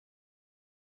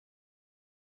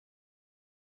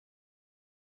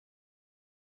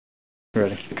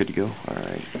Ready. Good to go?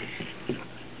 Alright.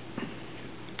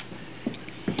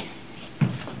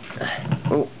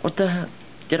 Oh, what the hell?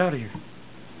 Get out of here.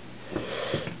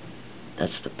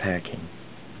 That's the packing.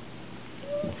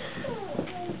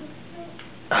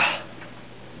 I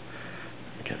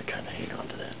gotta kind of hang on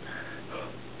to that.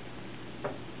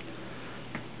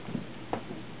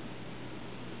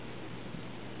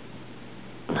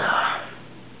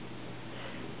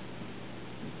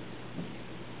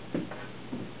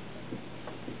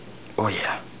 Oh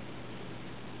yeah.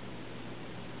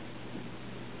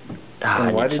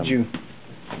 And why did you?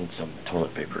 I need some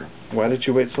toilet paper. Why did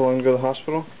you wait so long to go to the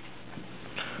hospital?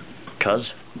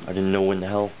 'Cause I didn't know when the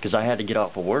hell. 'Cause I had to get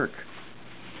off of work.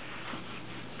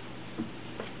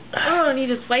 Oh, and you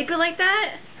just wipe it like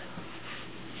that?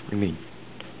 What do you mean?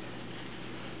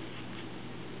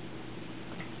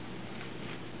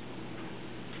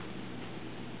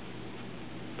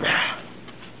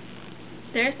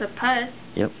 There's the puss.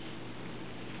 Yep.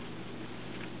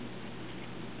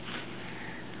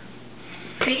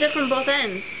 Squeeze it from both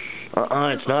ends.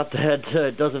 It's not that.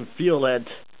 It doesn't feel that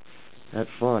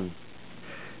fun.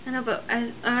 I know, but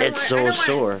It's I don't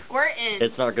sore. want squirting.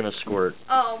 It's not gonna squirt.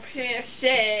 Oh shit!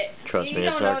 Trust you me,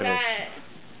 don't it's not know gonna.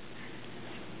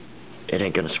 that. It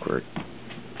ain't gonna squirt.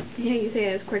 Yeah, you say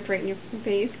it squirts right in your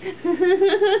face.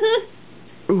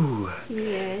 Ooh.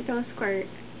 Yeah, don't squirt.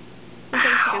 It's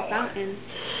like a fountain.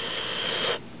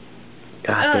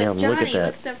 God damn! Johnny, Look at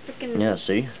that. What's that freaking... Yeah,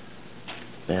 see?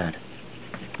 Bad.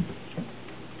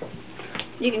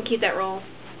 You can keep that roll.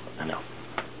 I know.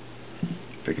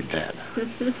 Figured that.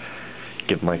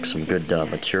 Give Mike some good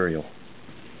material.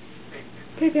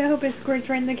 Baby, I hope it squirts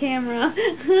right in the camera.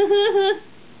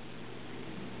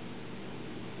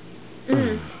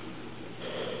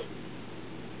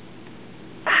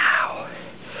 Ow.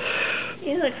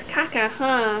 It looks caca,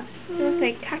 huh? It looks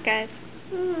like cacas.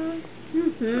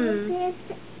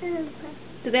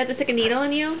 Did they have to stick a needle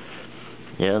in you?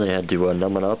 Yeah, they had to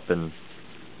numb it up and...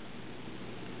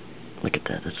 Look at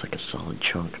that, that's like a solid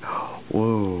chunk.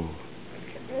 Whoa.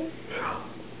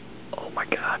 Oh my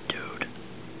god, dude.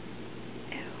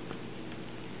 Ew.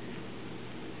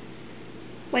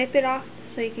 Wipe it off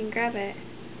so you can grab it.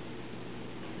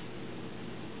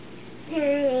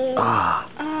 Ah.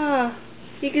 Ah,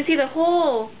 you can see the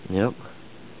hole. Yep.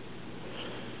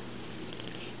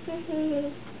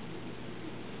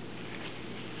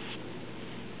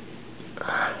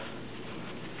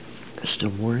 There's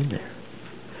still more in there.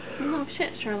 Oh shit,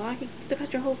 Sherlock. You took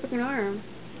out your whole freaking arm.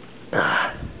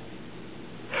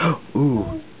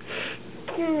 Ooh.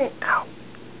 Ow.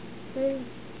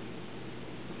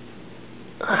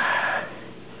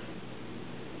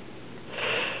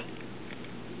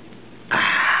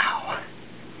 Ow.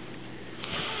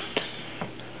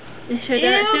 You should have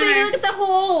done it sooner. Look at the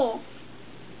hole.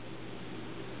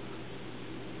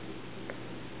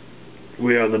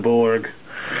 We are the Borg.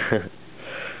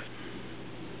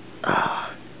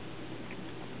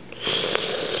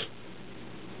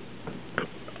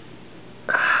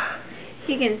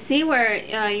 You can see where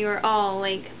you're all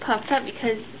like puffed up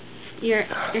because your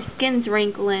skin's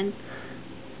wrinkling.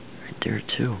 Right there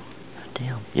too. God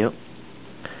damn. Yep.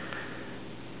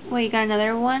 Well, you got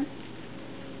another one?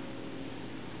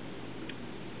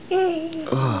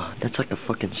 Oh, that's like a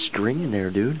fucking string in there,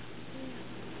 dude.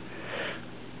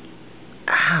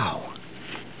 Ow.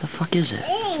 The fuck is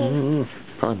it?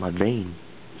 Probably my vein.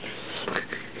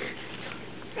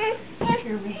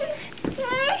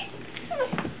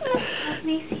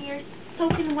 Macy, you're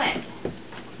soaking wet.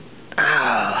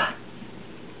 Ah.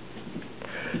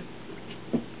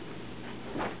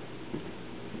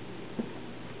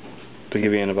 To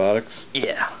give you antibiotics?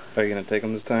 Yeah. Are you going to take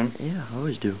them this time? Yeah, I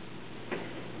always do.